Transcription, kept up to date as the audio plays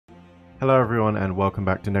Hello everyone and welcome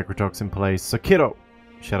back to Necrotoxin Plays Sekiro!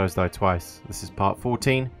 Shadows Die Twice. This is part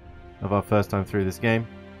 14 of our first time through this game.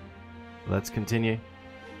 Let's continue.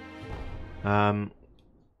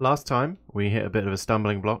 Last time we hit a bit of a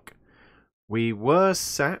stumbling block. We were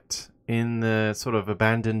sat in the sort of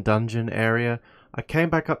abandoned dungeon area. I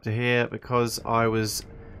came back up to here because I was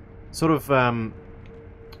sort of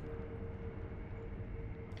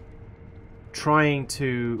trying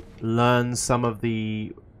to learn some of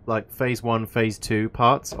the like phase 1, phase 2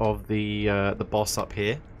 parts of the boss up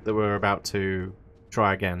here that we're about to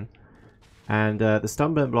try again. And the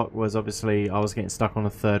stumbling block was obviously I was getting stuck on the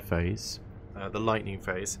third phase, the lightning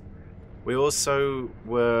phase. We also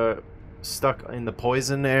were stuck in the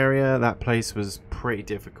poison area. That place was pretty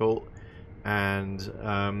difficult, and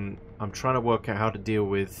I'm trying to work out how to deal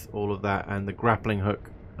with all of that and the grappling hook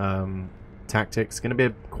tactics. Going to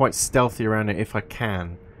be quite stealthy around it if I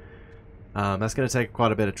can. That's going to take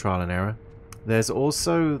quite a bit of trial and error. There's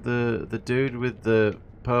also the dude with the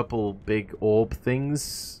purple big orb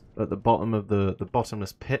things at the bottom of the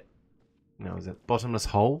bottomless pit. No, is it bottomless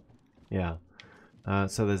hole? Yeah.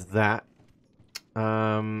 So there's that.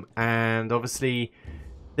 And obviously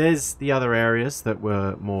there's the other areas that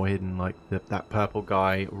were more hidden, like that purple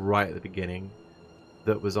guy right at the beginning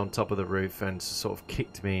that was on top of the roof and sort of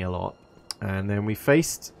kicked me a lot. And then we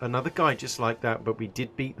faced another guy just like that, but we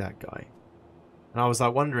did beat that guy. And I was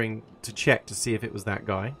like wondering to check to see if it was that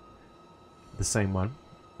guy, the same one.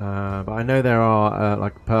 But I know there are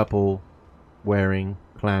like purple wearing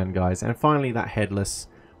clan guys, and finally that headless,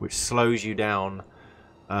 which slows you down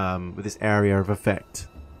with this area of effect.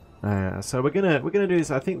 So we're gonna do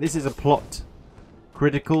this. I think this is a plot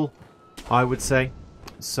critical, I would say.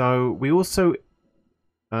 So we also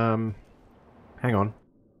hang on.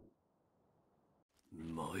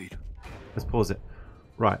 Let's pause it.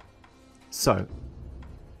 Right. So,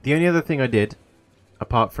 the only other thing I did,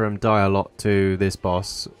 apart from die a lot to this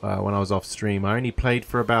boss when I was off stream, I only played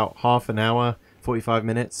for about half an hour, 45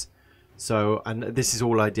 minutes. So, and this is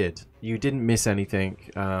all I did. You didn't miss anything.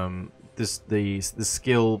 The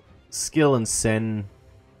skill and sen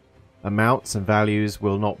amounts and values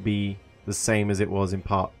will not be the same as it was in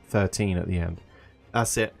part 13 at the end.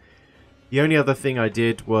 That's it. The only other thing I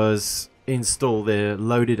did was install the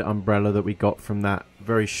loaded umbrella that we got from that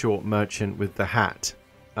very short merchant with the hat.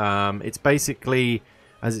 It's basically,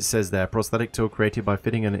 as it says there, prosthetic tool created by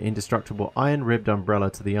fitting an indestructible iron-ribbed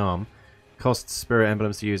umbrella to the arm. Costs spirit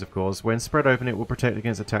emblems to use, of course. When spread open, it will protect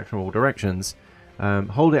against attacks from all directions.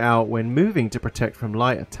 Hold it out when moving to protect from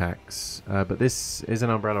light attacks. But this is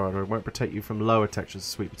an umbrella, it won't protect you from low attacks, just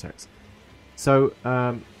sweep attacks. So,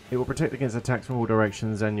 it will protect against attacks from all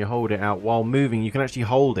directions, and you hold it out while moving. You can actually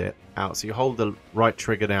hold it out. So you hold the right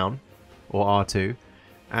trigger down, or R2,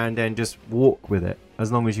 and then just walk with it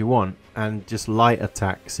as long as you want. And just light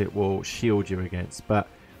attacks it will shield you against. But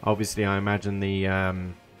obviously I imagine the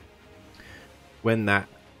when that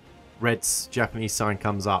red Japanese sign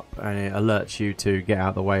comes up and it alerts you to get out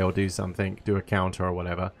of the way or do something, do a counter or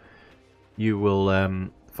whatever, you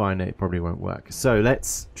will find it probably won't work. So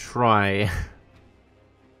let's try.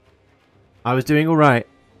 I was doing alright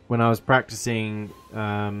when I was practicing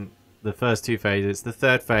the first two phases. The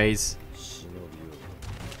third phase,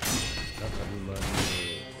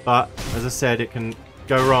 but as I said, it can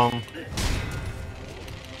go wrong.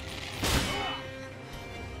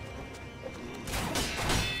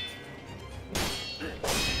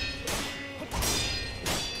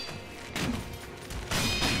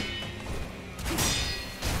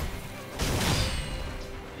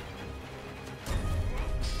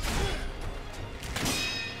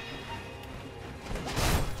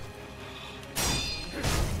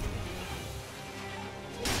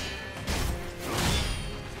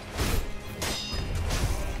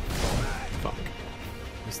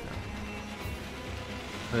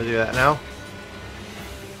 I'm gonna do that now.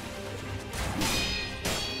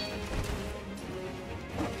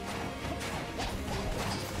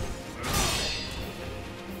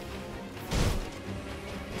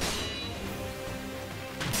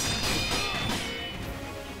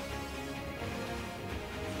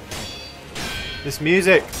 This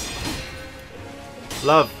music.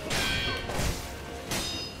 Love.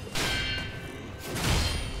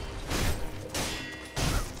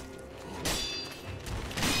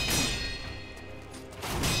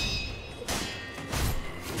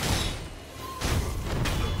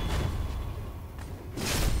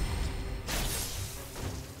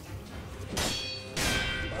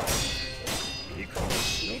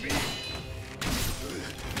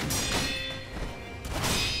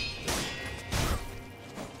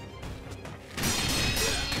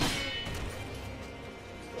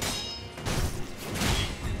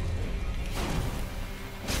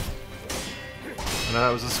 No,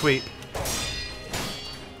 that was a sweep.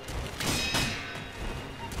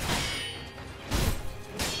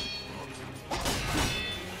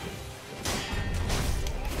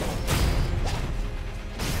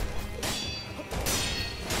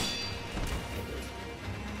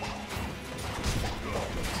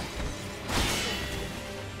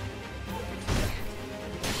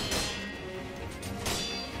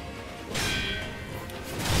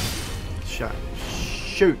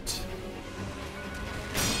 Shoot!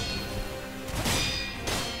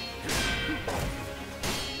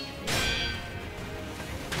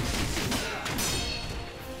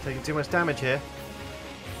 Taking too much damage here.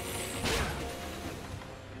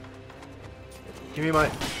 Give me my...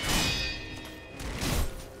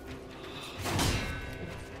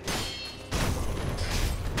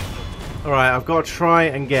 Alright, I've got to try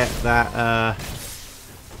and get that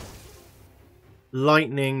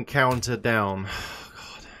lightning counter down.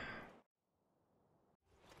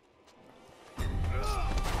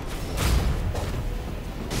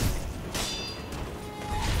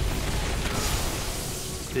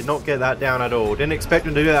 Did not get that down at all. Didn't expect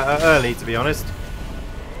him to do that early, to be honest.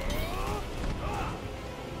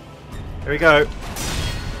 Here we go.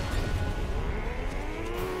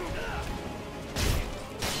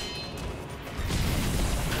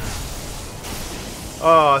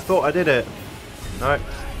 Oh, I thought I did it. No.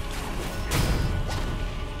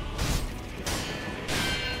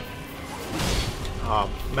 Oh,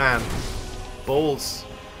 man. Balls.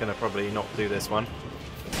 Gonna probably not do this one.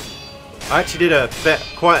 I actually did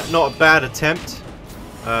quite not a bad attempt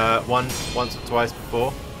once or twice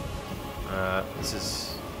before. This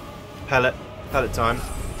is pellet time.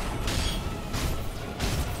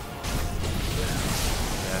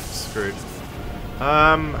 Yeah, screwed.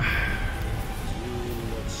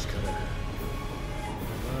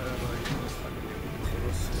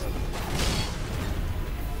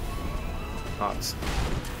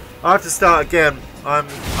 I have to start again.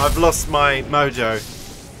 I've lost my mojo.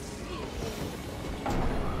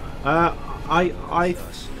 I'm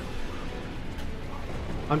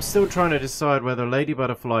still trying to decide whether Lady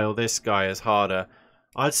Butterfly or this guy is harder.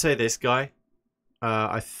 I'd say this guy.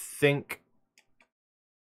 I think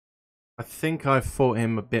I've fought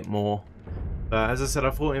him a bit more. But as I said,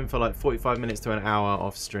 I fought him for like 45 minutes to an hour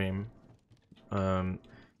off stream.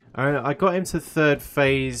 I got him to third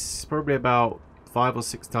phase probably about 5 or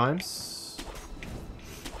 6 times.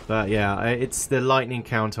 But yeah, it's the lightning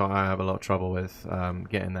counter I have a lot of trouble with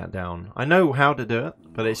getting that down. I know how to do it,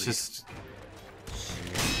 but it's just...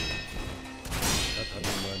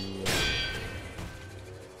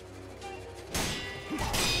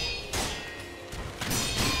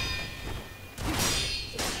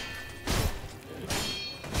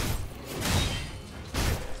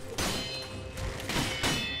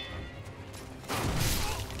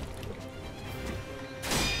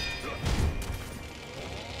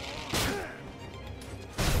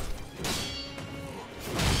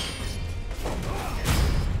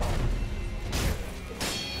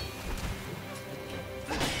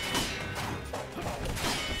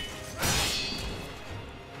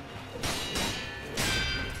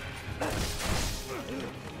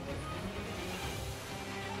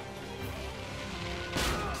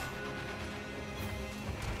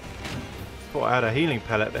 Thought I had a healing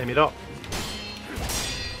pellet, maybe not.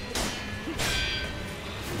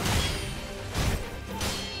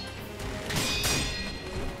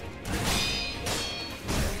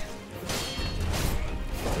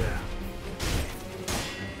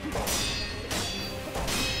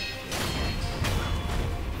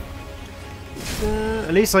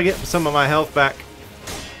 At least I get some of my health back.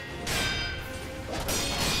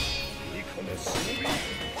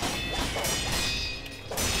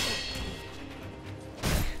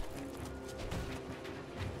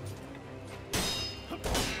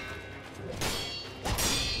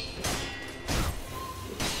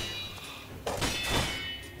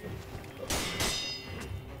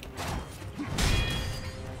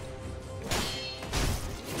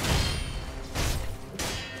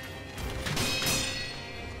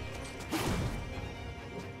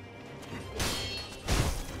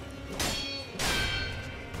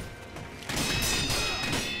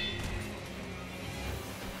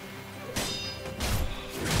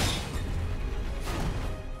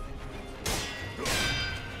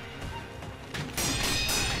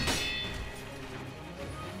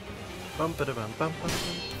 Bum ba da bum bum bum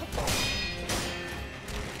bum.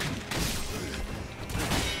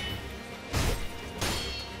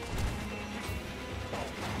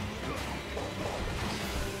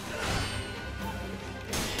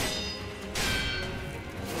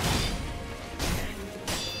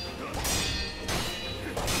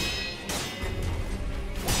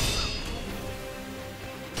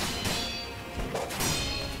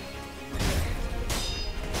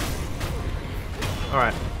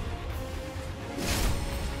 Alright.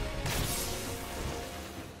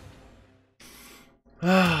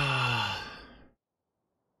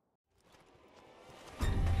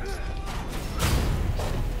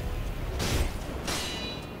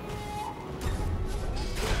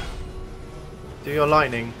 Do your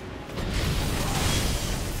lightning.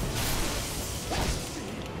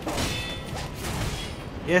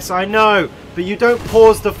 Yes, I know, but you don't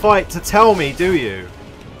pause the fight to tell me, do you?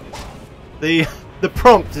 The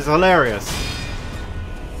prompt is hilarious.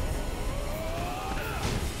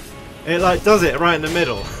 It like does it right in the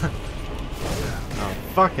middle. Oh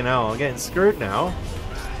fucking hell, I'm getting screwed now.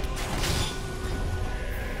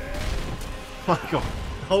 My god.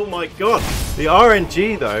 Oh my god. The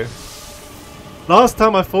RNG though. Last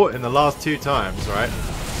time I fought him, the last 2 times, right?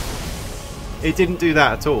 It didn't do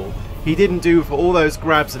that at all. He didn't do for all those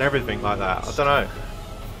grabs and everything like that. I don't know.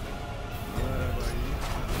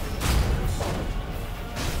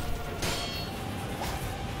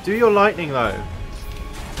 Do your lightning though.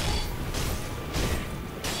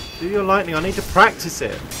 Do your lightning. I need to practice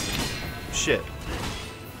it. Shit.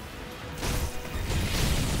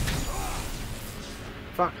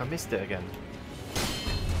 Fuck, I missed it again.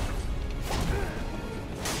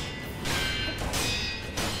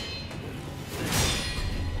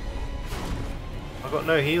 I've got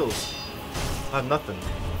no heals. I have nothing.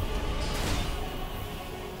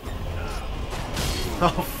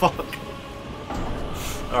 Oh fuck.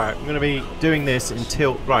 Alright, I'm going to be doing this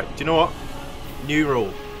until... Right, do you know what? New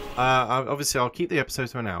rule. Obviously, I'll keep the episode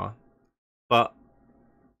to an hour. But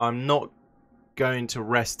I'm not going to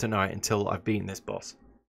rest tonight until I've beaten this boss.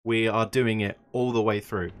 We are doing it all the way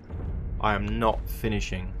through. I am not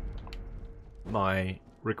finishing my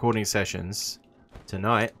recording sessions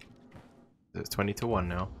tonight. It's 20 to 1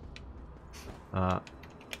 now.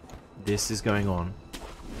 This is going on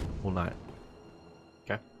all night.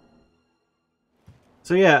 Okay.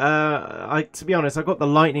 So yeah, to be honest, I got the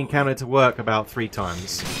lightning counter to work about 3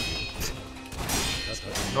 times.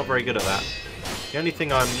 Not very good at that. The only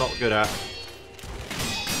thing I'm not good at.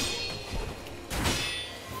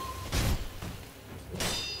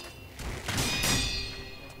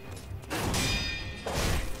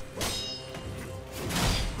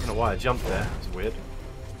 I don't know why I jumped there. It's weird.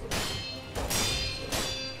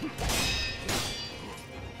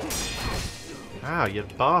 Ah, you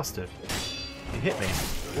bastard. You hit me.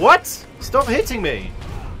 What? Stop hitting me!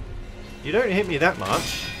 You don't hit me that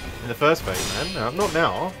much in the first phase, man. No, not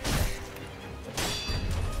now.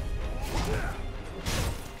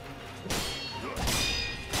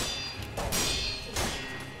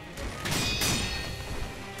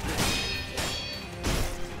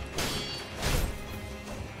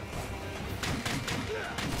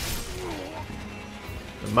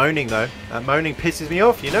 The moaning though. That moaning pisses me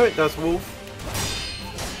off. You know it does, Wolf.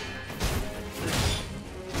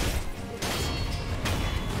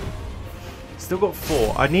 Still got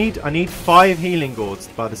 4. I need 5 healing gourds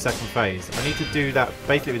by the second phase. I need to do that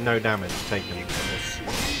basically with no damage taken.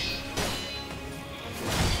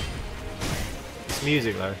 It's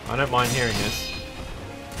music though. I don't mind hearing this.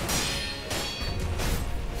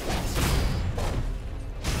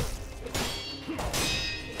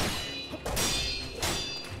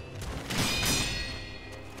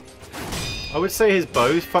 I would say his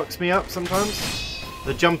bow fucks me up sometimes.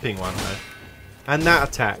 The jumping one though. And that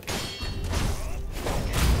attack.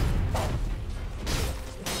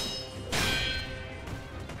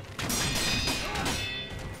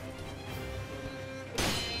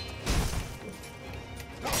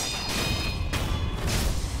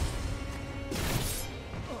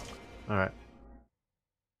 Alright.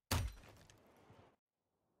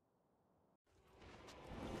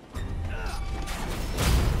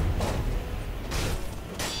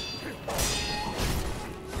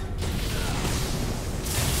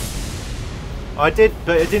 I did,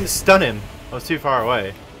 but it didn't stun him. I was too far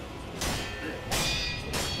away.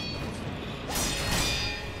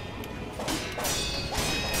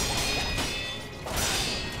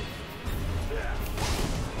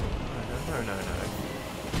 No.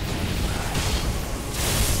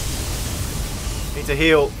 Need to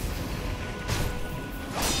heal.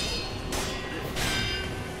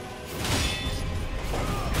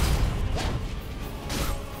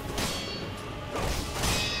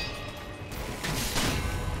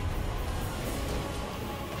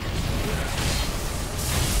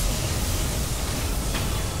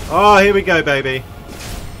 Oh, here we go, baby.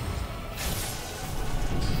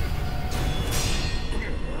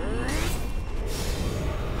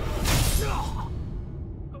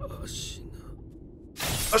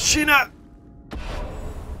 Ashina!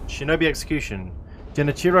 Shinobi Execution.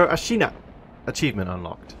 Genichiro Ashina. Achievement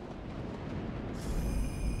unlocked.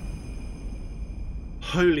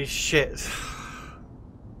 Holy shit.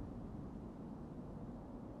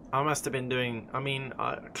 I must have been doing... I mean,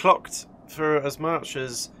 I clocked for as much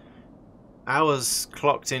as hours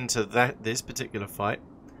clocked into this particular fight.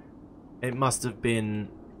 It must have been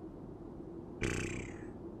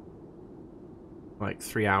like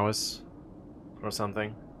 3 hours or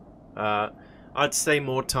something. I'd say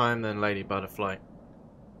more time than Lady Butterfly.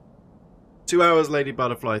 2 hours Lady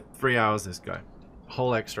Butterfly, 3 hours this guy.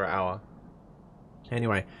 Whole extra hour.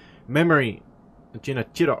 Anyway, memory.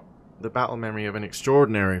 Jinichiro, the battle memory of an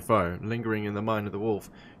extraordinary foe, lingering in the mind of the wolf.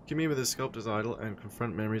 Commune with the sculptor's idol and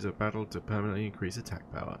confront memories of battle to permanently increase attack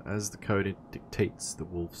power. As the code dictates, the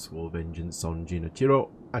wolf swore vengeance on Jinichiro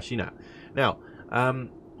Ashina. Now,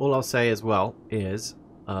 all I'll say as well is,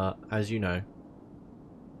 as you know,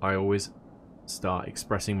 I always start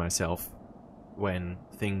expressing myself when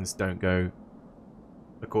things don't go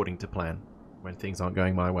according to plan, when things aren't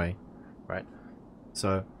going my way, right?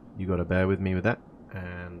 So you got to bear with me with that,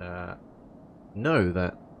 and know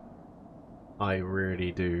that I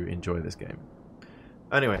really do enjoy this game.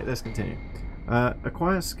 Anyway, let's continue.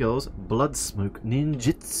 Acquire skills, blood smoke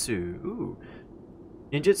ninjutsu. Ooh.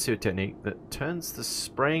 Ninjutsu technique that turns the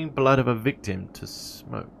spraying blood of a victim to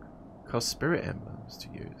smoke. Cost spirit emblems to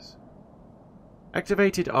use.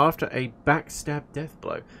 Activated after a backstab death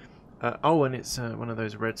blow. Oh, and it's one of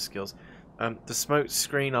those red skills. The smoke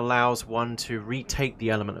screen allows one to retake the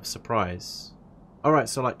element of surprise. Alright,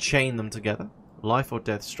 so like chain them together. Life or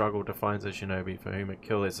death struggle defines a shinobi for whom a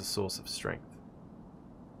kill is a source of strength.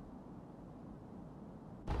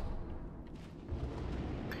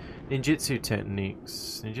 Ninjutsu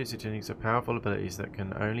techniques. Ninjutsu techniques are powerful abilities that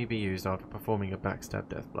can only be used after performing a backstab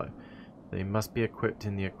death blow. They must be equipped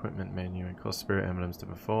in the equipment menu and cost spirit emblems to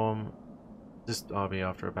perform. Just RB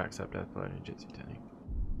after a backstab death blow ninjutsu technique.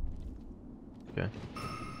 Okay.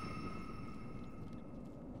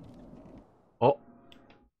 Oh!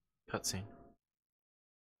 Cutscene.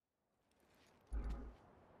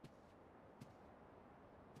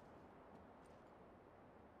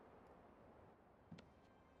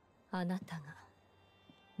 あなたが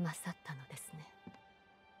勝ったのですね。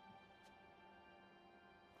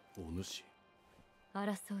お主。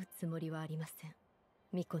争うつもりはありません。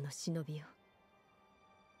巫女の忍びよ。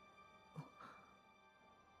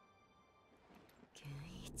源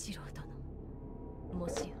一郎殿。も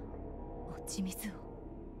しや落ち水を。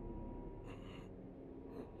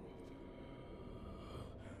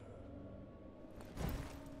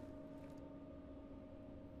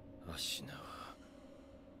アシナは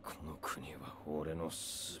この国は俺の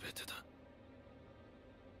すべてだ。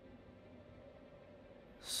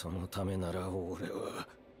そのためなら俺は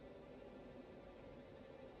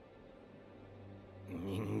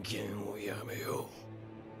人間をやめよう。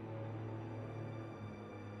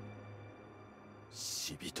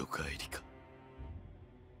死人帰りか。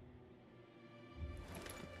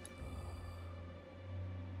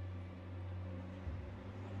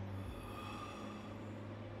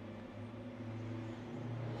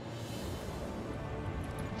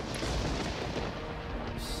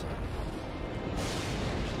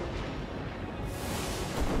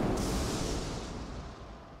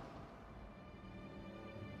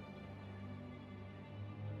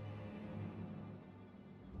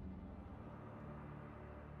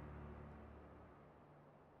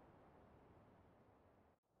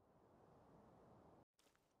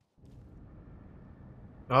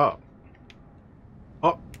Oh.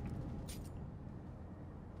 Oh.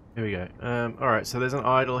 Here we go. Alright, so there's an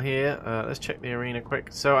idol here. Let's check the arena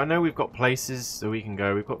quick. So I know we've got places that we can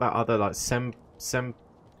go. We've got that other like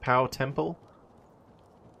Pow temple.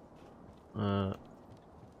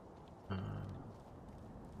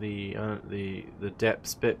 The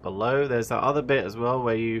depths bit below. There's that other bit as well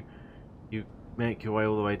where you make your way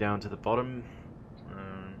all the way down to the bottom.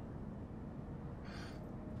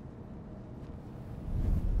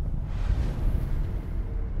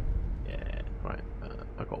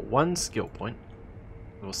 I've got one skill point.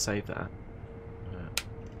 We'll save that.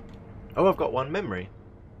 Oh, I've got one memory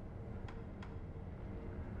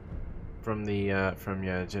from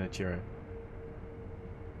Jinichiro.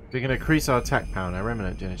 We can increase our attack power now.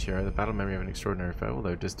 Remnant Jinichiro, the battle memory of an extraordinary foe,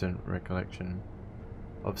 although distant recollection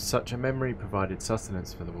of such a memory provided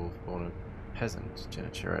sustenance for the wolf-born peasant.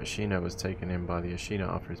 Jinichiro Ashina was taken in by the Ashina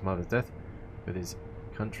after his mother's death. With his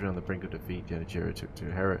country on the brink of defeat, Jinichiro took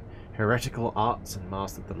to heretical arts and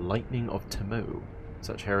mastered the lightning of Tamo.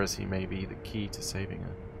 Such heresy may be the key to saving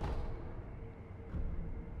her.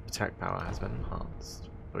 Attack power has been enhanced.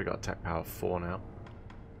 We got attack power 4 now.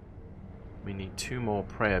 We need 2 more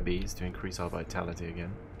prayer beads to increase our vitality again.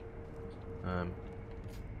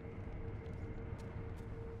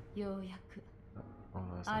 ようやく Oh,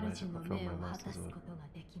 that's 主 amazing. の I feel 命 my を果 master's たす order. ことが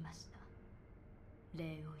できました。礼を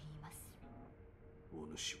言います。お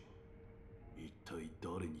主は一体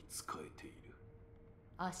誰に仕えている？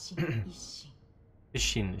足の一心。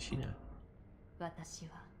Ishin. 私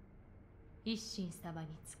は一心様に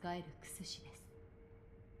仕える薬師です。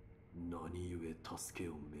何故助け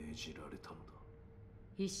を命じられたのだ？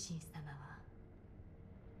一心様は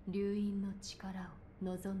流因の力を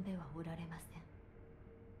望んではおられません。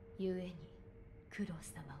故に九郎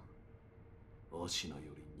様を。アシナ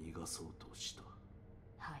より逃がそうとした。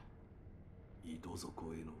はい。井戸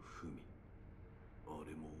底への文。あ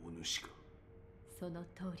れもお主か？その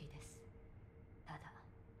通りです。ただ、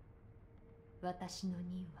私の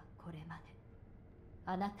任はこれまで。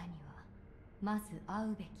あなたにはまず会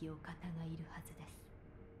うべきお方がいるはずです。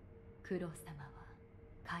九郎様は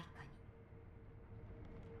開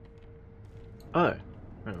花に。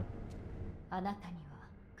Oh. Oh. あなたには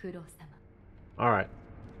九郎様。Alright.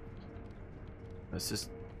 Let's just...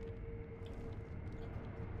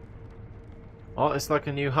 Oh, it's like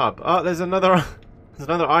a new hub. Oh, there's another... there's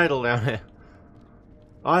another idol down here.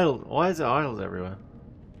 Idol. Why is there idols everywhere?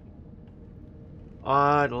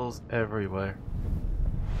 Idols everywhere.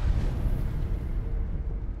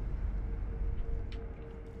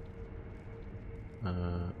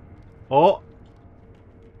 Oh!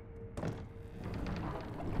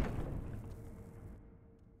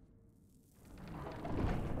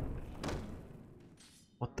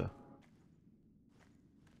 What the?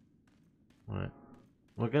 Right.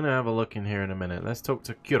 We're gonna have a look in here in a minute. Let's talk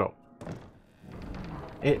to Kuro.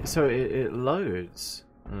 It loads.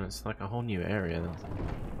 And it's like a whole new area. Oh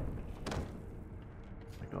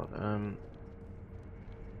my god,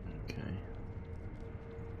 okay.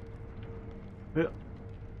 Yeah.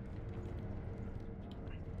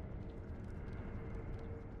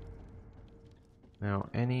 Now,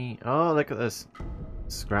 oh, look at this.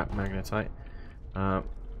 Scrap magnetite.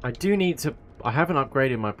 I do need to... I haven't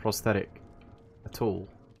upgraded my prosthetic at all.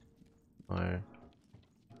 So...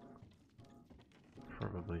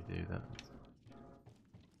 probably do that.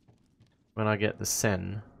 When I get the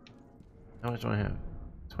Sen. How much do I have?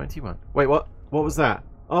 21. Wait, what? What was that?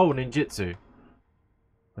 Oh, ninjutsu.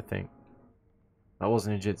 I think. That was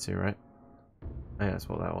ninjutsu, right? Yeah, that's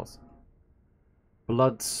what that was.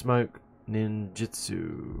 Blood smoke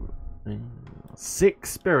ninjutsu. 6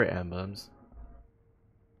 spirit emblems.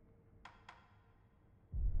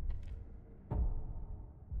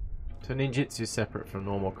 So ninjutsu is separate from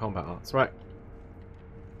normal combat arts, right?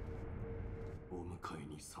 お迎え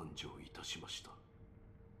に参上いたしました。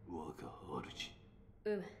我が主。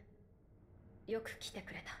よく来て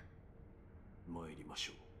くれた。参りまし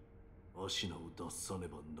ょう。アシナを脱さね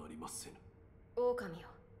ばなりませぬ。狼よ。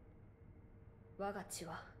我が血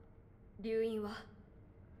は、流因は、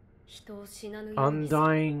人を死なぬようにする。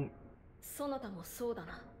Undying。そなたもそうだ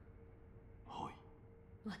な。はい。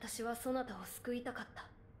私はそなたを救いたかった。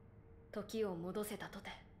時を戻せたとて、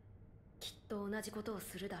きっと同じことを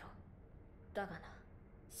するだろう。だがな、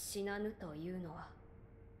死なぬというのは、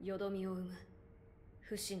よどみを生む。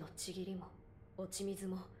不死のちぎりも、落ち水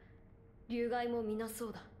も、流害も皆そ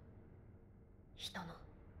うだ。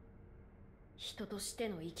人として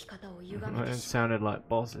の生き方を歪めてしまう。It sounded like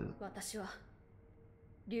bosses. 私は、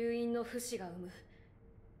流因の不死が生む、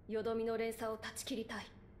よどみの連鎖を断ち切りたい。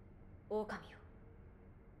狼よ。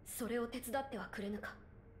それを手伝ってはくれぬか。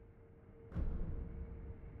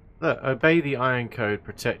Look, obey the iron code,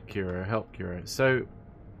 protect Kuro, help Kuro. So,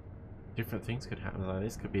 different things could happen. Like,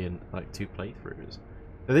 this could be in like 2 playthroughs.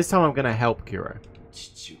 But this time I'm gonna help Kuro.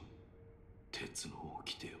 父よ、鉄の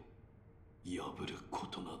掟を破るこ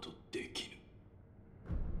となどできぬ。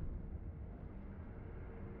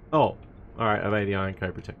Oh, alright, obey the iron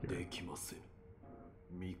code, protect Kuro. できませぬ。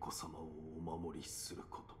巫女様をお守りする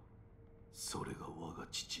こと。それが我が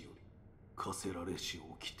父より課せられし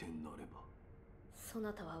掟なれば。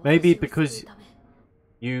Maybe because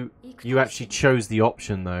you actually chose the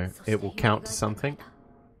option though, it will count to something.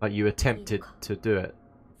 Like you attempted to do it.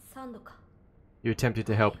 You attempted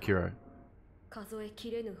to help Kuro. 数えき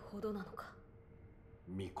れぬほどなのか。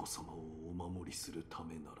巫女様をお守りするた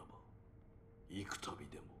めならば、幾度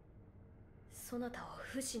でも。そなたを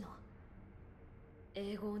不死の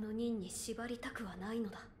永劫の任に縛りたくはないの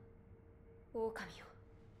だ。狼よ、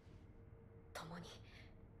共に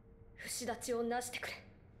不死立ちをなしてくれ。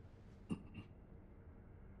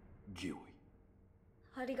御意。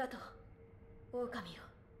ありがとう、狼よ。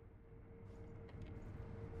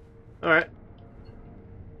Alright.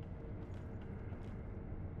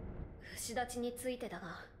 不串立ちについてだ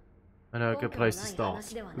が、 I know a good place to start.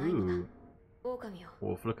 話ではないのだ。 Ooh. 狼よ、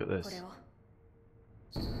 Wolf, look at こ this. れを。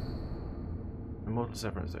 Immortal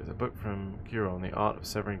Severance Days. A book from Sekiro on the art of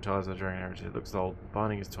severing ties of the dragon heritage. It looks old.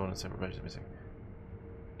 Binding is torn and several pages are missing.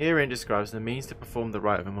 Herein describes the means to perform the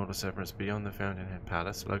rite of immortal severance beyond the Fountainhead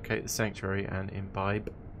Palace. Locate the sanctuary and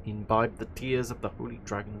imbibe the tears of the holy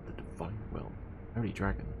dragon of the divine realm. Holy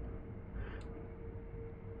dragon.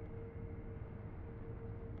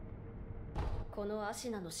 このアシ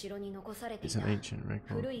ナの城に残されてい It's た an ancient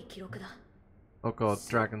record. 古い記録だ。 Oh god,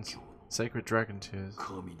 dragons. Sacred dragon tears.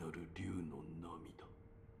 神なる竜の涙。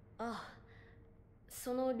ああ、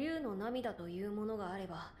その竜の涙というものがあれ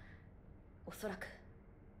ば、おそらく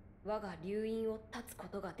我が竜院を断つこ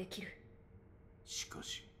とができる。しか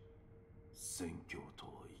し、宣教と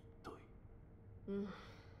は一体。うん。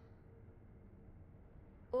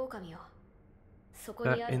狼よ、そこに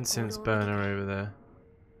That ある incense 香炉を見て burner over there.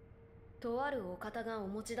 とあるお方がお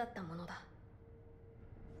持ちだったものだ。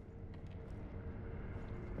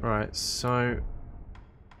 Right, so...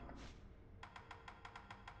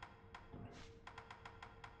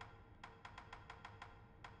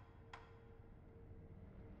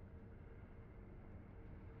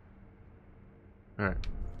 Alright.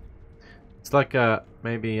 It's like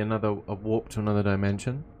maybe a warp to another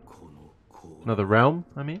dimension. この香 Another realm,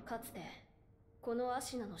 I mean. かつてこのア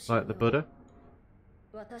シナの城 Like に the は Buddha.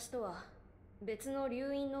 私とは別の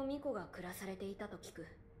竜院の巫女が暮らされていたと聞く。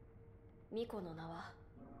巫女の名は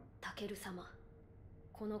タケル様。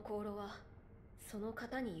この香炉はその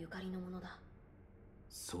方にゆかりのものだ。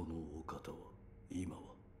そのお方は今は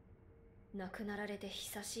亡くなられて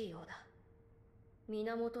久しいようだ。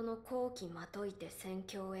源の好機まといて宣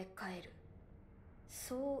教へ帰る。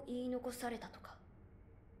そう言い残されたとか。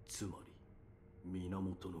つまり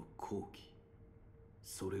源の好機、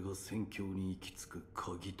それが宣教に行き着く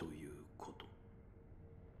鍵ということ。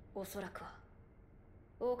おそらくは。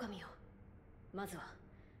狼よ、まずは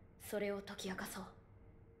それを解き明かそう。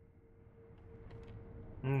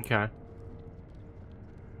 Okay.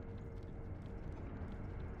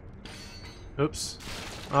 Oops.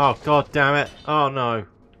 Oh god damn it. Oh no.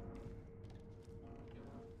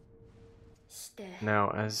 して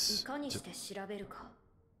Now い as かにして調べるか。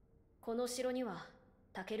この城には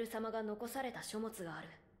タケル様が残された書物がある。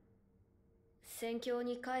宣教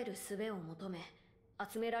に帰る術を求め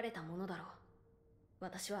集められたものだろう。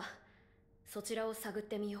私はそちらを探っ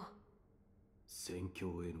てみよう。宣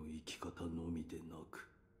教への生き方のみでなく、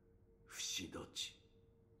不死立ち、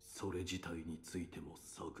それ自体についても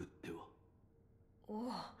探っては。お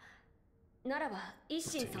お、ならば一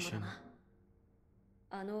心様だな。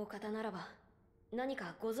あのお方ならば何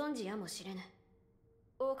かご存知やもしれぬ。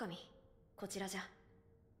狼、こちらじゃ。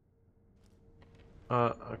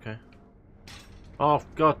 okay. Oh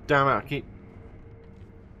god damn it, I keep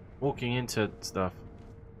walking into stuff.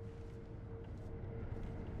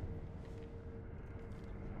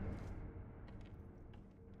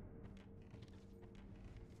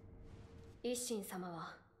 一心様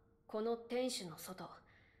はこの天守の外、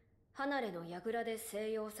離れの櫓で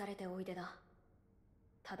静養されておいでだ。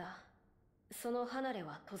ただその離れ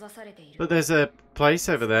は閉ざされている。 But there's a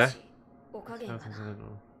place over there. お加減かな。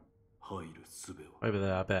入る術は Over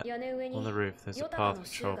there, I bet. 屋根上に On the roof, there's a ヨタカ path の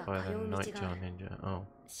衆 controlled が by 通 the う道 Nightjar がある。 Ninja. Oh.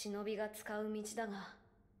 忍びが使う道だが、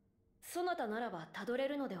そなたならばたどれ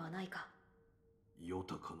るのではないか。ヨ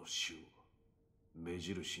タカの衆は目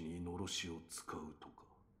印にのろしを使うとか。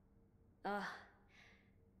ああ、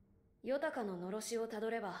ヨタカののろしをたど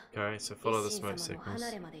れば、 Okay, so follow the 一 smoke 心様の signals.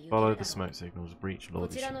 離れまで行ける Follow だ the ろう。 smoke signals. Breach こ Lord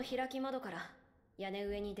ちらの Issue. 開き窓から屋根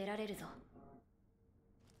上に出られるぞ。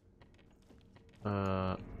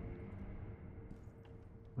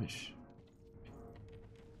 Which?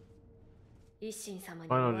 一心様に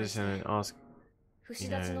Why お not 会いし listen て and ask? 串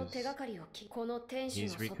立ちの手がかりを聞き、この天守の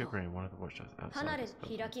He's 外、 recuperating one of the watchtowers 離 outside れ this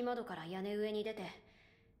building. 開き窓から屋根上に出て、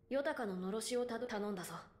ヨタカののろしをたど頼んだ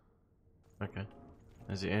ぞ。 Okay.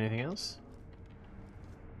 Is it anything else?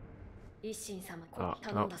 一心様、あ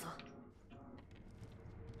頼んだぞ。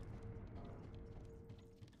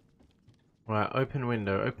 Right, open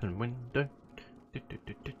window, open window.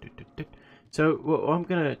 So, what I'm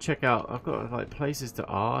gonna check out, I've got like places to,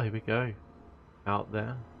 here we go. Out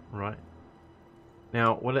there, right.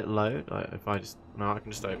 Now, will it load? Like, if I just, no, I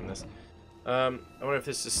can just open this. I wonder if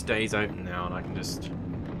this just stays open now and I can just,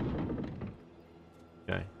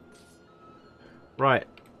 okay. Right,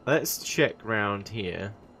 let's check round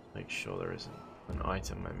here. Make sure there isn't an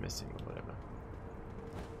item I'm missing or whatever.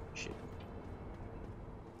 Shit.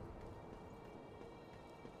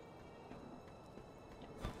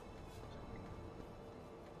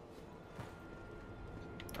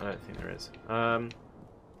 I don't think there is. I'm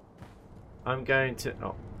going to...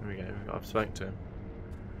 Oh, here we go. I've spoken to him.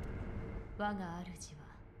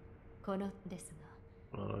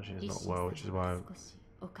 Well, she's not well, which is why...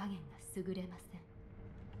 Okay,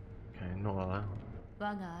 not allowed.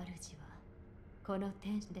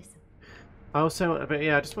 Also, but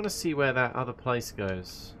yeah, I just want to see where that other place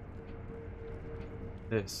goes.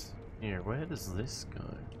 This. Here, where does this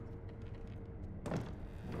go?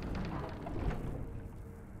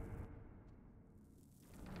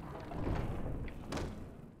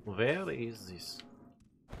 Where is this?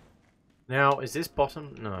 Now, is this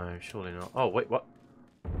bottom? No, surely not. Oh, wait, what?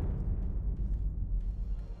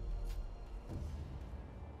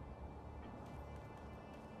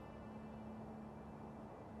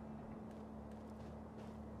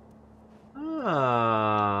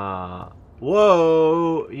 Ah.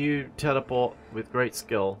 Whoa! You teleport with great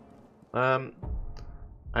skill. I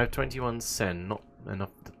have 21 sen, not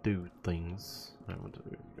enough to do things. I don't want to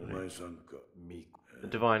do the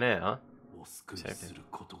divine air. Saved him.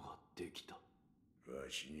 わ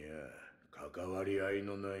しにゃ関わり合い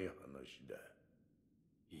のない話だ。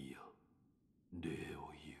いや、礼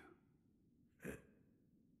を言う。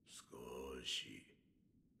少し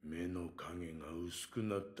目の影が薄く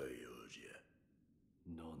なったようじゃ。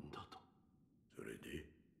なんだと。それで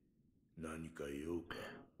何か用か。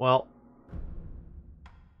Well,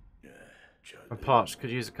 I'm parched. Could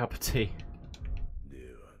use a cup of tea.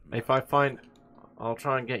 If I find, I'll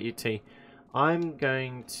try and get you tea. I'm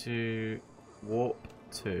going to warp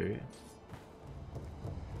to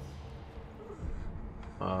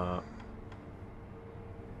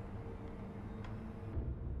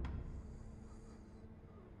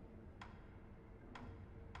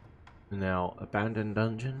now abandoned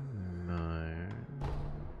dungeon. No.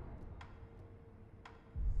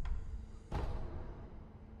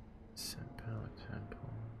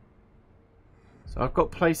 So I've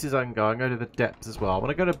got places I can go. I can go to the depths as well. I want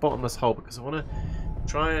to go to bottomless hole because I want to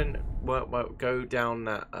try and go down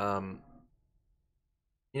that.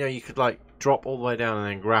 You know, you could like drop all the way down and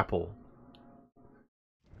then grapple.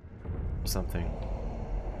 Something.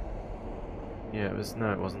 Yeah, it was.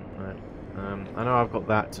 No, it wasn't. No. I know I've got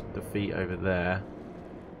that to defeat over there.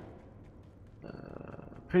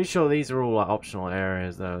 Pretty sure these are all like optional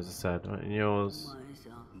areas, though, as I said. And yours.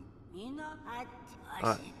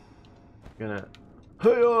 Alright. Gonna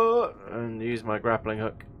and use my grappling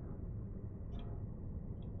hook.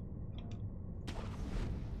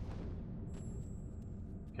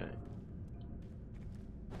 Okay.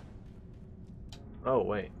 Oh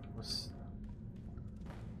wait. What's...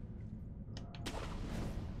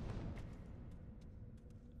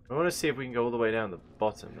 I want to see if we can go all the way down the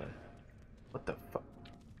bottom though. What the fuck?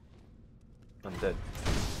 I'm dead.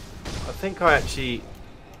 I think I actually...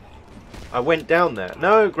 I went down there.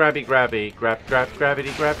 No, grabby, grabby. Grab,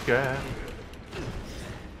 gravity, grab.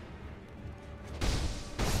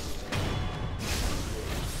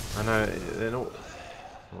 I know, they're not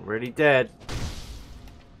really dead.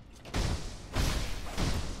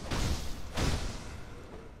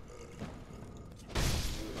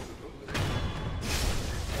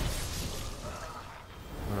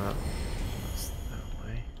 That's that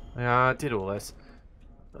way. Yeah, I did all this.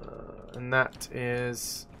 And that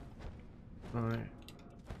is... Right.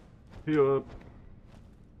 Here.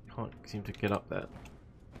 Can't seem to get up there.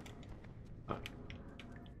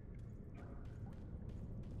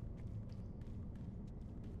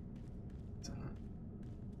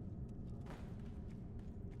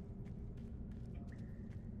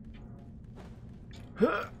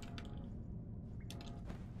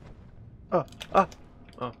 Oh. Oh.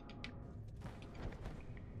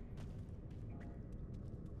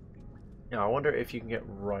 Yeah, I wonder if you can get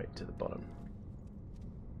right to the bottom.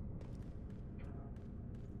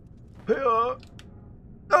 No!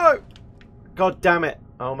 God damn it!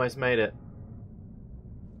 I almost made it.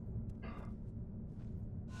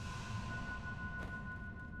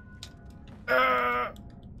 Oh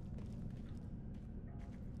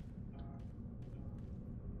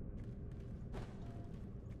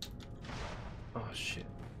shit.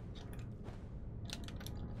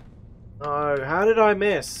 No, how did I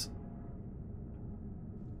miss?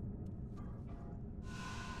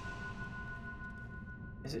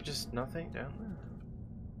 Is it just nothing down there?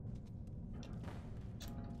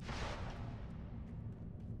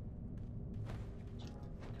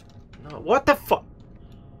 No, what the fuck?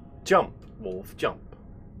 Jump, wolf, jump.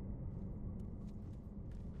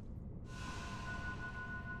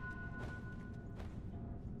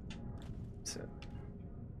 That's it.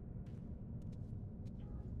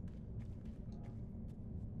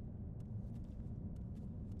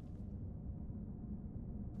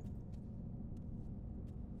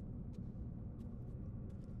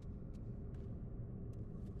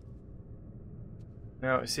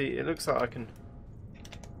 Now, see, it looks like I can...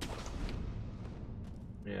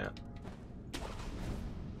 Yeah.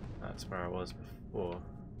 That's where I was before.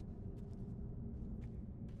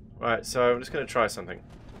 Right, so I'm just going to try something.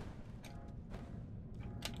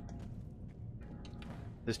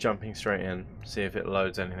 Just jumping straight in, see if it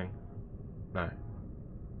loads anything. No.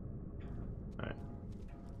 No.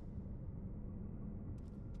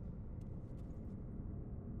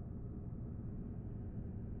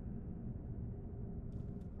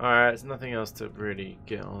 Alright, there's nothing else to really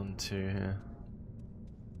get onto here.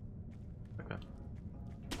 Okay.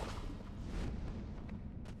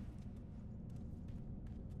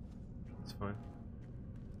 That's fine.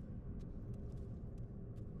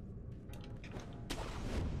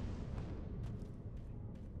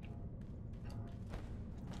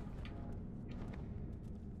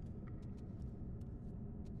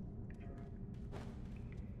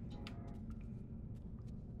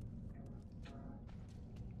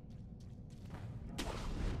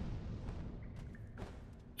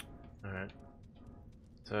 Alright.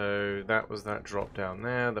 So that was that drop down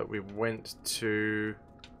there that we went to.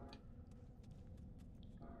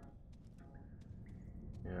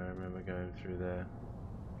 Yeah, I remember going through there.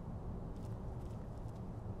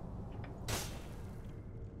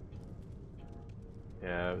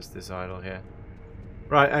 Yeah, it was this idol here.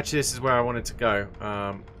 Right, actually this is where I wanted to go.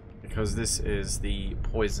 Because this is the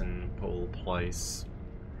poison pool place.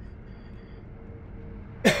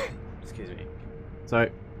 Excuse me. So...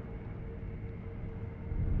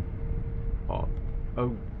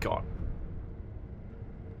 Oh god.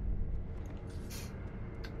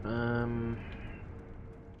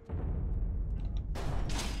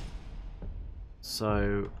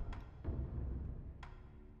 So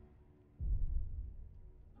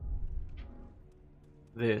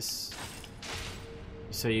this.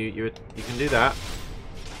 So you can do that,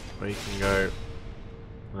 or you can go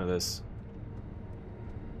like this.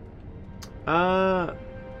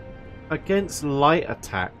 Against light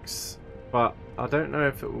attacks, but I don't know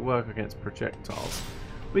if it will work against projectiles.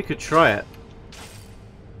 We could try it.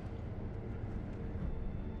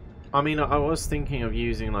 I mean, I was thinking of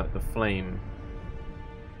using like the flame.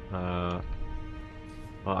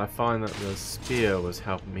 But I find that the spear was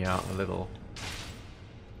helping me out a little.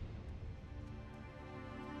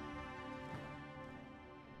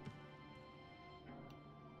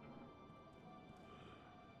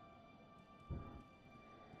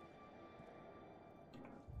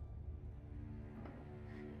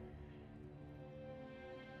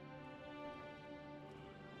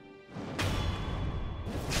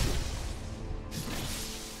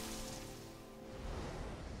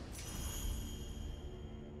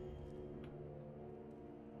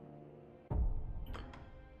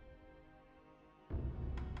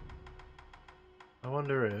 I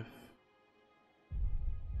wonder if...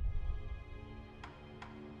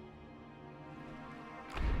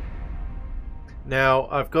 Now,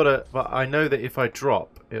 I've got to... But I know that if I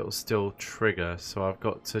drop, it'll still trigger, so I've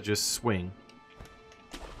got to just swing.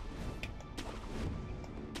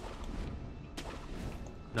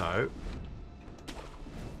 No.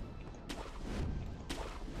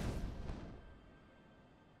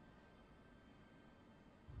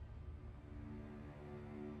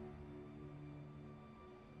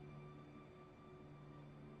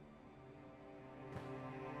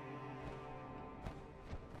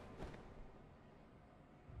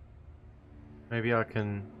 Maybe I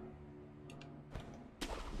can...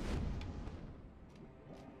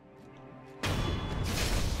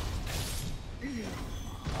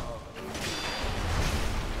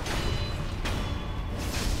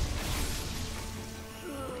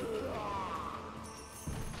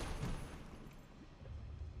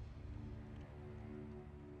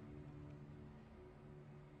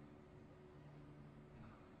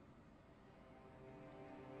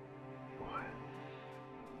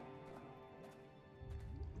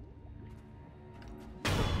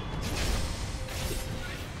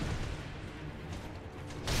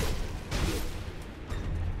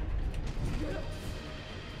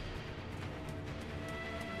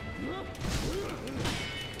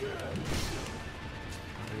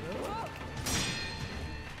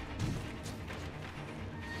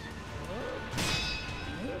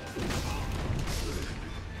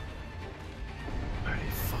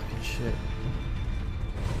 Shit.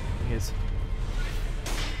 Yes.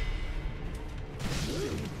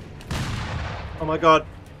 Oh my god.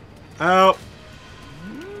 Help!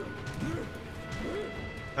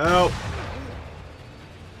 Help!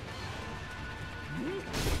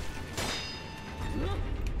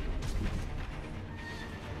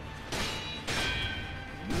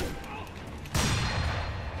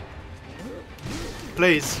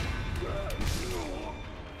 please.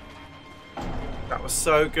 That was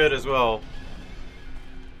so good as well.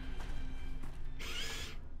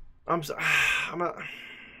 I don't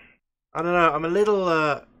know, I'm a little,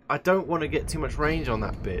 I don't want to get too much range on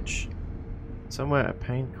that bitch. Somewhere a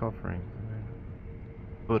pain coffering.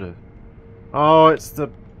 Buddha. Oh, it's the...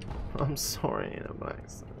 I'm sorry, in a black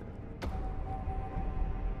side.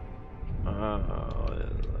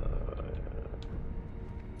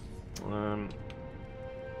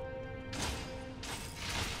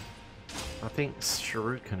 I think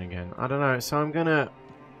Shuriken again. I don't know, so I'm gonna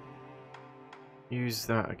use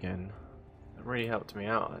that again. It really helped me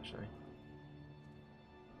out, actually.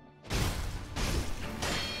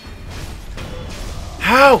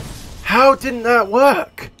 How? How didn't that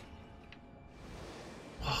work?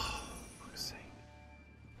 Oh, for fuck's sake.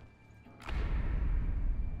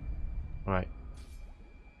 Right.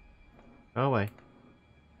 Go away.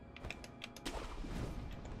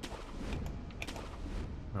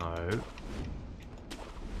 No.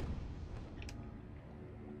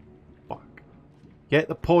 Fuck. Get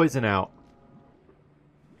the poison out.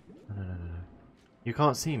 No. You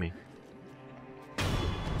can't see me.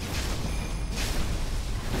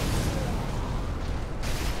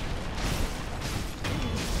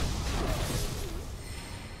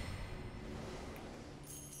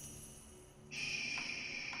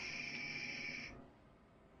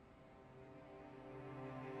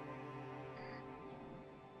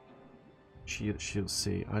 She'll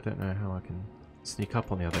see. I don't know how I can sneak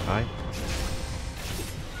up on the other guy.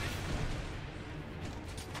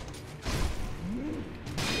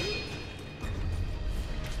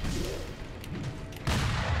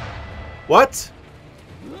 What?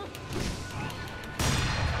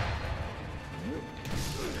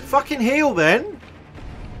 Fucking heal then.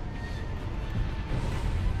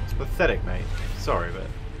 It's pathetic, mate. Sorry, but...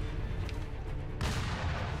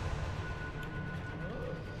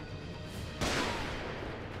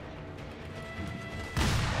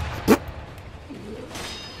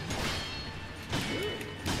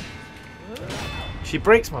 She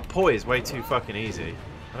breaks my poise way too fucking easy.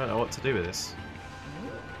 I don't know what to do with this.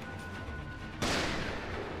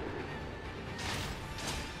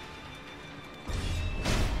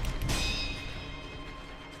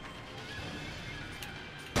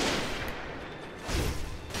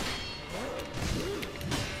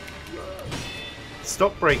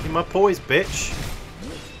 Stop breaking my poise, bitch!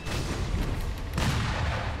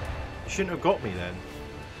 You shouldn't have got me then.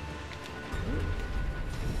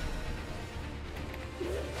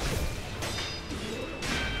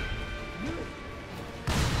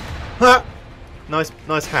 Ha!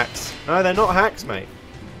 Nice hacks. No, they're not hacks, mate.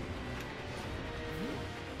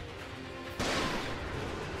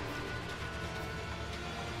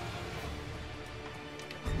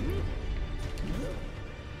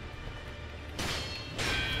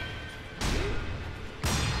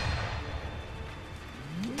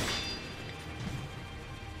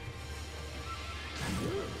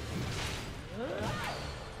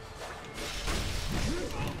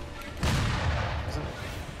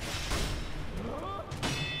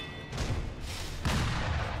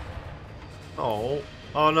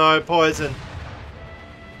 Oh no, poison.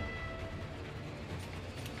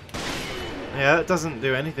 Yeah, that doesn't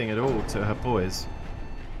do anything at all to her poise.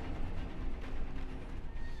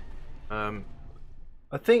 I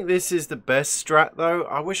think this is the best strat though.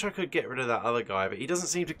 I wish I could get rid of that other guy, but he doesn't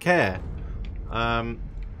seem to care.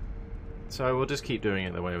 So we'll just keep doing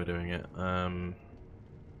it the way we're doing it. I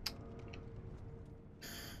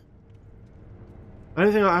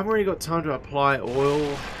don't think I haven't really got time to apply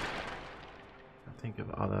oil. Think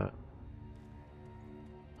of other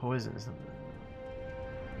poisons.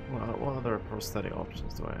 What other prosthetic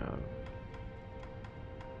options do I have?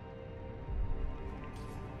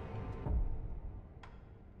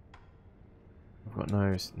 I've got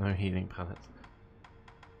no healing pallets.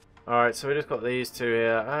 Alright, so we just got these two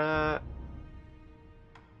here.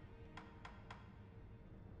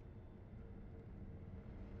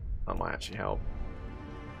 That might actually help.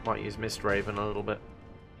 Might use Mist Raven a little bit.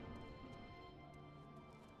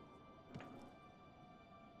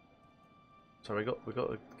 So we got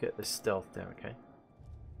to get this stealth down, okay?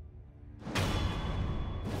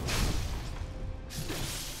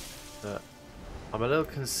 I'm a little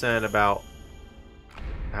concerned about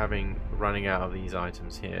running out of these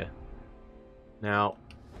items here. Now,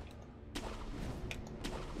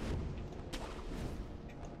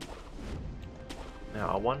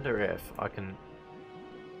 I wonder if I can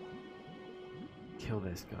kill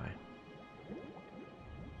this guy.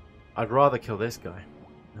 I'd rather kill this guy.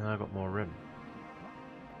 Then I've got more room.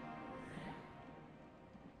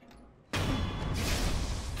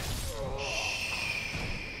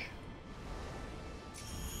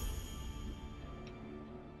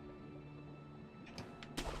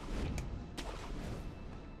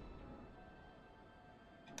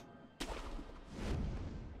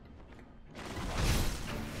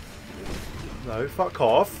 No, fuck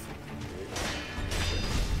off.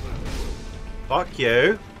 Fuck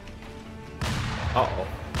you. Uh-oh.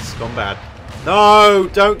 It's gone bad. No!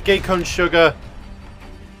 Don't geek on sugar.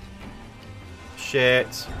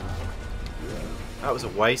 Shit. That was a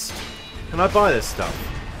waste. Can I buy this stuff?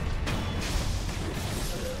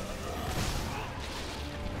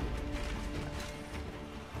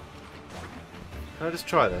 Can I just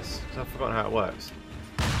try this? Because I've forgotten how it works.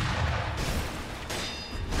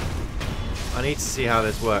 I need to see how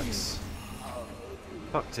this works.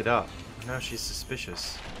 Fucked it up. Now she's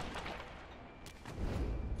suspicious.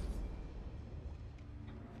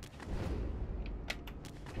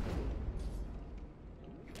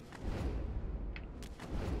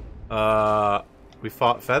 We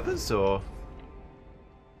fart feathers, or?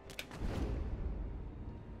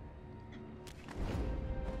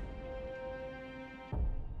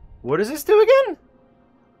 What does this do again?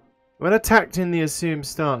 When attacked in the assumed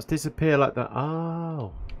stance, disappear like the...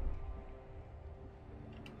 Oh.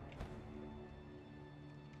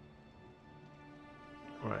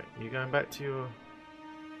 Right, you going back to your...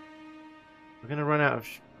 We're going to run out of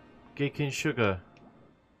geeking sugar.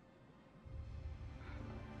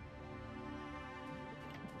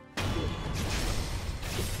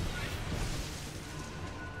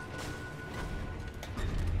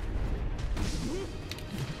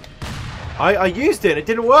 I used it and it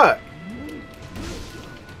didn't work.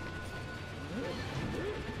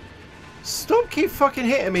 Stop keep fucking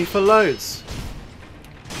hitting me for loads.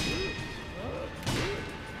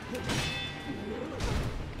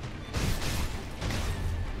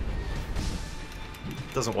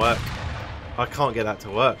 Doesn't work. I can't get that to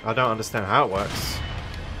work. I don't understand how it works.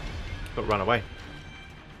 But run away.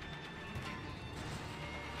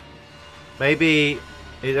 Maybe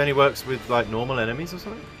it only works with like normal enemies or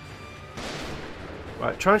something?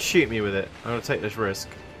 Right, try and shoot me with it. I'm gonna take this risk.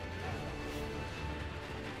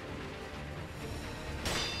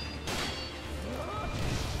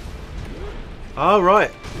 Oh, right.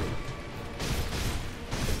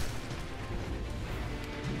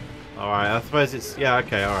 Alright, I suppose it's... Yeah,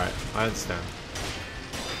 okay, alright. I understand.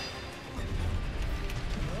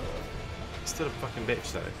 It's still a fucking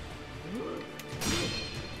bitch, though.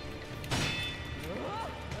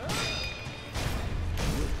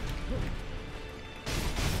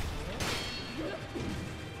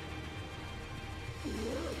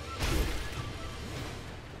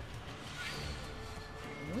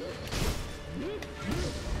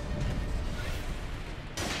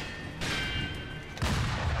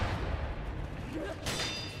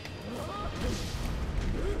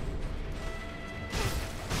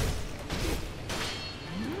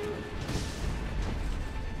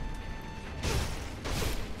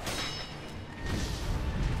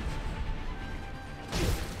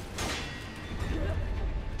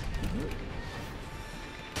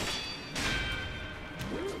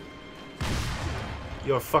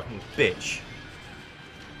 You're a fucking bitch.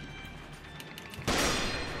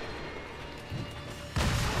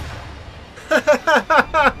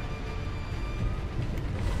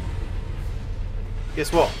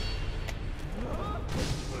 Guess what?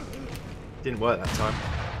 Didn't work that time.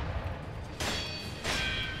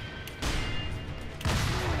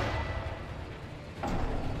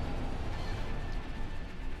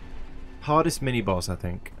 Hardest mini boss, I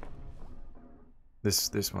think.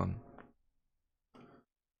 This one.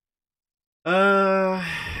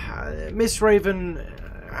 Miss Raven,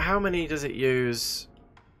 how many does it use?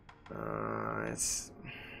 It's...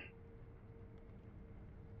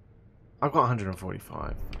 I've got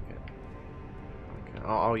 145. Okay,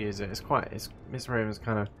 I'll use it. It's Miss Raven's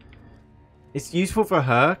kind of... It's useful for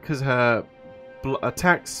her because her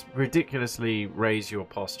attacks ridiculously raise your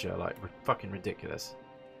posture, like fucking ridiculous.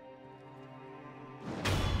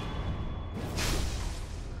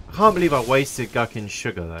 I can't believe I wasted Guckin's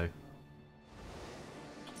sugar though.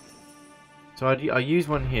 So I use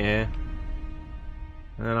one here,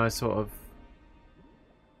 and then I sort of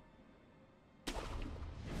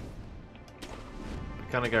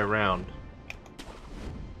kind of go round,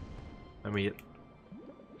 and we get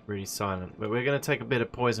really silent. But we're going to take a bit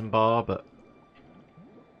of poison bar, but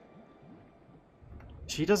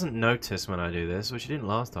she doesn't notice when I do this, which she didn't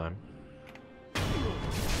last time.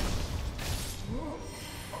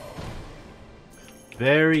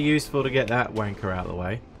 Very useful to get that wanker out of the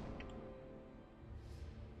way.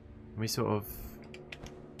 We sort of...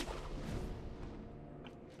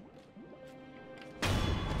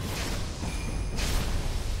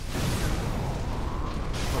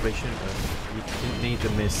 Probably shouldn't have. You didn't need the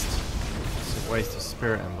mist. It's a waste of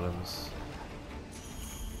spirit emblems.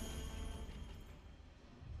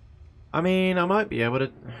 I mean, I might be able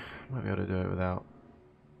to... Might be able to do it without.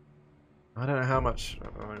 I don't know how much.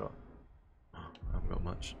 Oh my god. I haven't got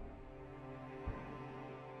much.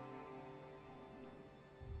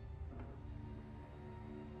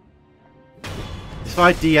 If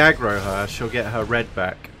I de-aggro her, she'll get her red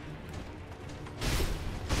back.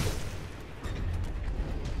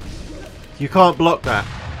 You can't block that.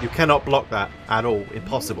 You cannot block that at all.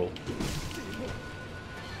 Impossible.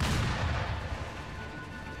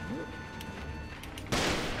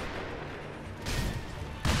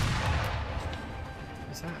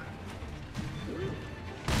 What's that?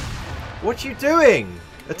 What you doing?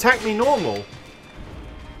 Attack me normal.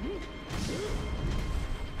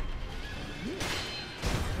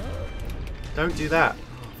 Don't do that.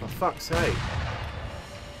 Oh, for fuck's sake.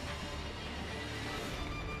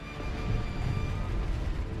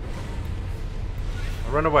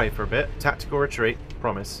 I'll run away for a bit. Tactical retreat.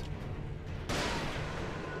 Promise.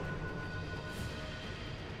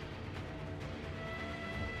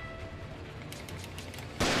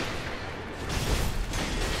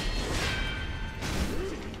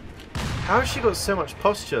 How has she got so much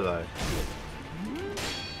posture though?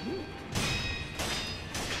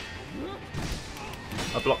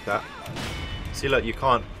 I blocked that. See, look, you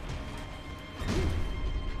can't.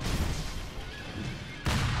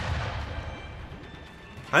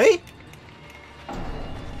 Hey?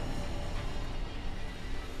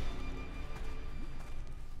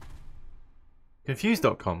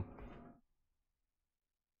 Confused.com.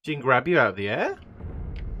 She can grab you out of the air?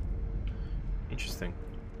 Interesting.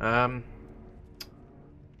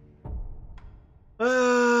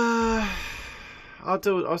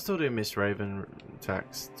 I'll still do Miss Raven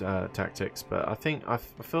tactics, but I think I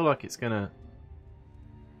feel like it's gonna.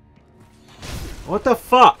 What the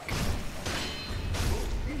fuck?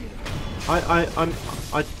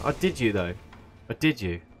 I did you though. I did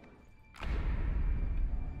you.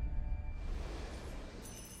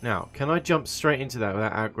 Now, can I jump straight into that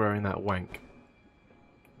without outgrowing that wank?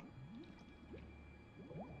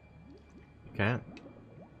 You can.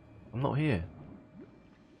 I'm not here.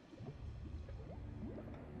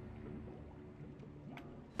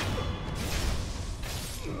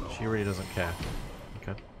 She really doesn't care.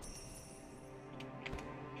 Okay.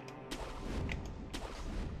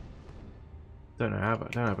 Don't have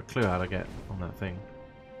a clue how to get on that thing.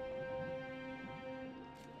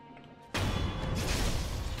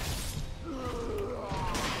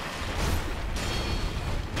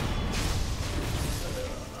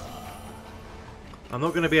 I'm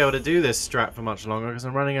not going to be able to do this strat for much longer because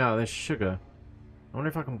I'm running out of this sugar. I wonder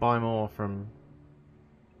if I can buy more from...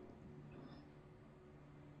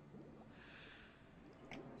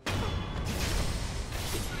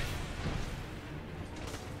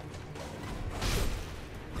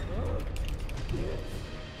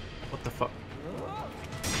 What the fuck?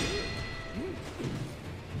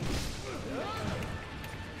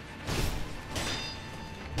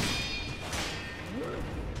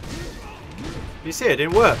 You see, it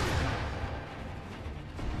didn't work.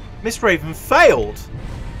 Miss Raven failed.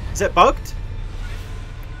 Is it bugged?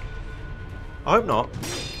 I hope not.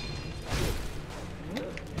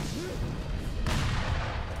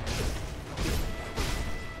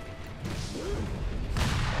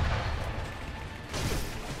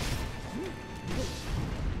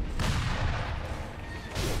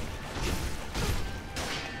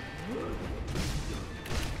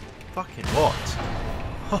 Fucking what?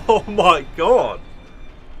 Oh my god!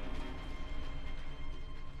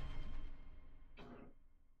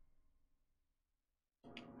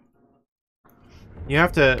 You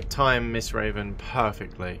have to time Miss Raven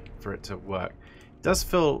perfectly for it to work. It does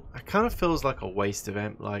feel... It kind of feels like a waste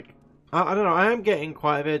event. Like, I don't know, I am getting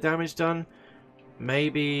quite a bit of damage done.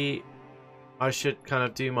 Maybe I should kind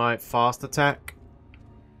of do my fast attack.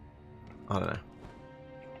 I don't know.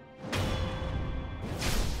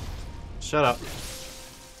 Shut up.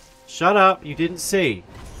 Shut up, you didn't see.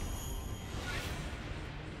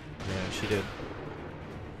 Yeah, she did.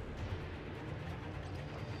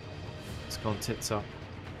 It's gone tits up.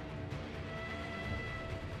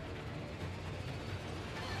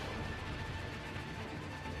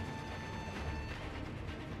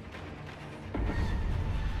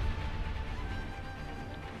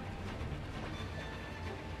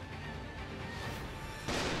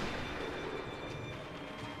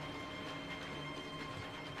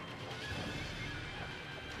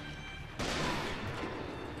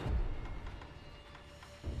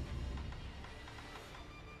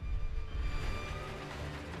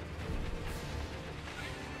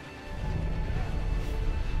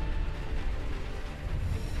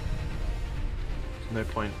 No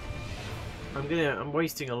point. I'm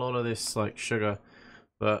wasting a lot of this like sugar,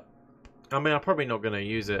 but I mean, I'm probably not going to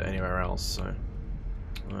use it anywhere else, so...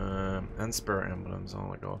 and spirit emblems, oh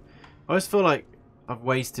my god. I always feel like I've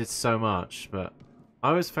wasted so much, but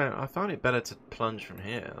I found it better to plunge from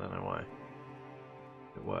here. I don't know why.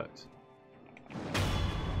 It worked.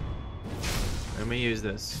 Let me use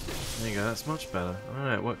this. There you go, that's much better. I don't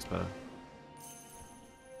know, it works better.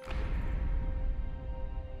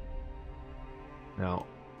 Now,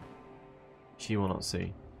 she will not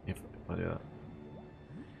see if I do that.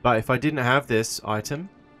 But if I didn't have this item,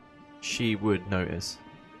 she would notice.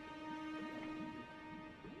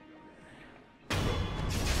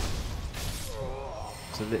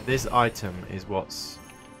 So this item is what's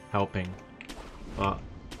helping, but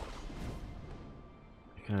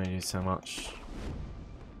you can only do so much.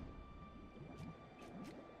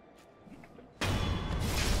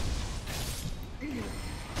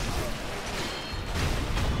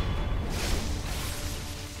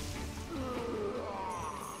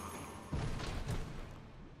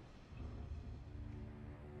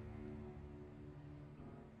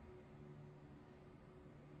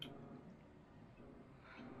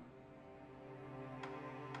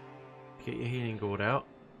 Get your healing gourd out.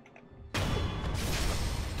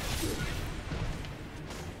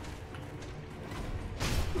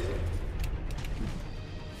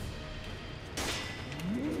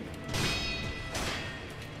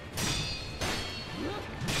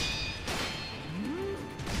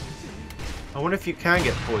 I wonder if you can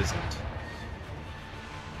get poisoned.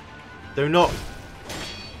 They're not.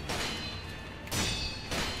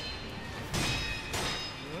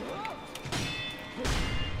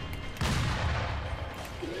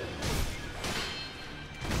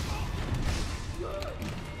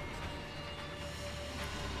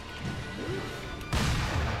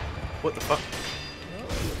 What the fuck?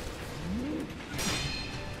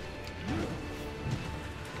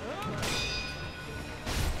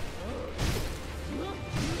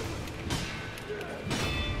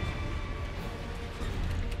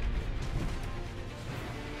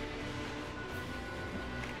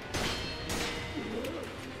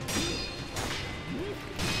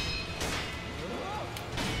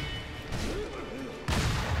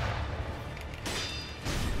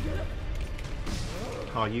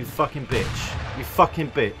 Oh, you fucking bitch. You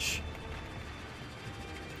fucking bitch.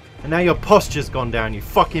 And now your posture's gone down, you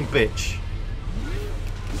fucking bitch.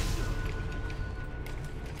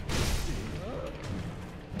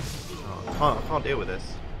 Oh, I can't deal with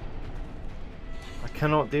this. I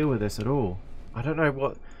cannot deal with this at all. I don't know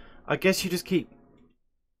what... I guess you just keep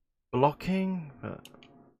blocking, but...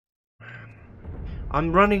 Man.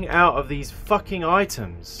 I'm running out of these fucking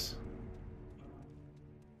items.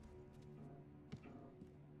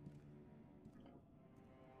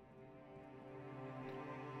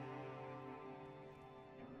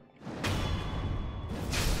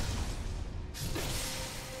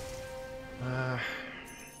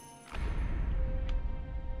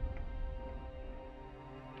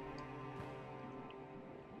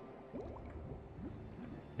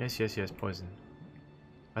 Yes, poison.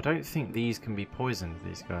 I don't think these can be poisoned,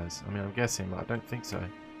 these guys. I mean, I'm guessing, but I don't think so.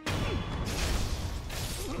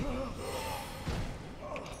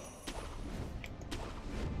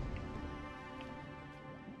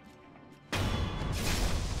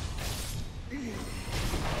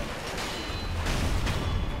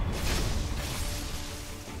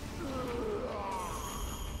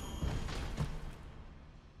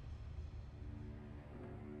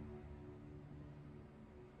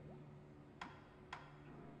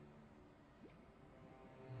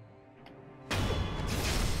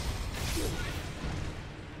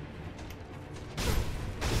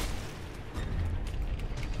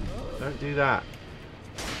 Don't do that.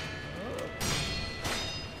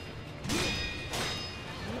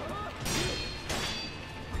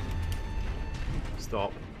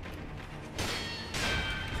 Stop.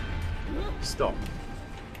 Stop.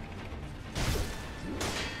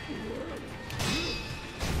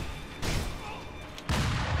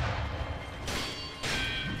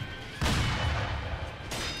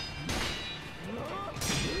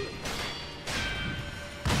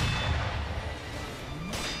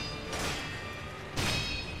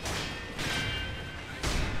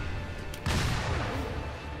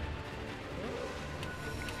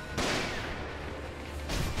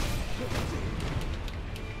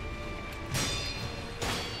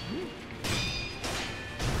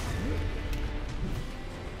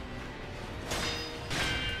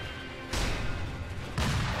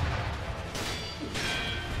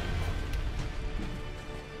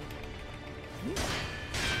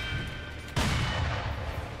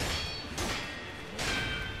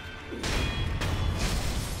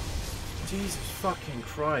 Jesus fucking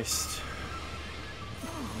Christ.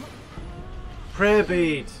 prayer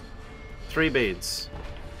bead. 3 beads.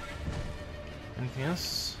 Anything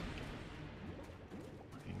else?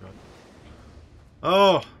 Fucking God.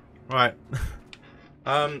 Oh, right.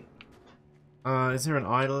 Is there an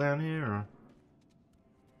idol down here? Or?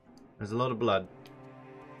 There's a lot of blood.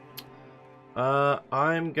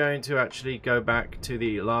 I'm going to actually go back to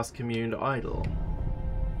the last communed idol.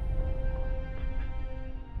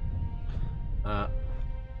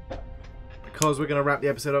 Because we're going to wrap the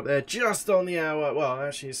episode up there just on the hour. Well,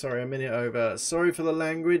 actually, sorry, a minute over. Sorry for the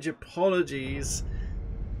language. Apologies.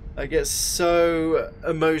 I get so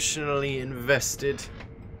emotionally invested.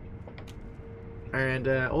 And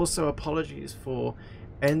also apologies for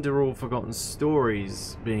Ender All Forgotten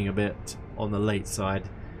Stories being a bit on the late side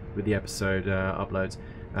with the episode uploads.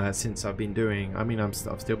 Since I've been doing, I mean, I've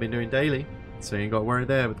still been doing daily. So you ain't got to worry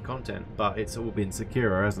there with content. But it's all been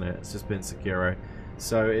Sekiro, hasn't it? It's just been Sekiro.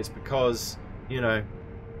 So it's because, you know,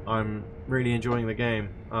 I'm really enjoying the game.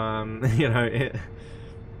 You know, it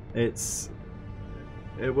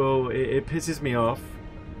pisses me off,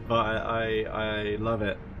 but I love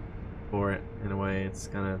it for it in a way. It's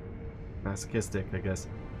kind of masochistic, I guess.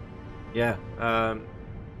 Yeah.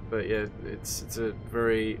 But yeah, it's a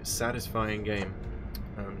very satisfying game.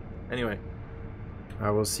 Anyway, I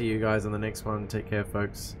will see you guys on the next one. Take care,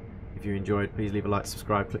 folks. If you enjoyed, please leave a like,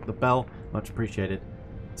 subscribe, click the bell. Much appreciated.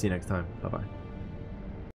 See you next time. Bye bye.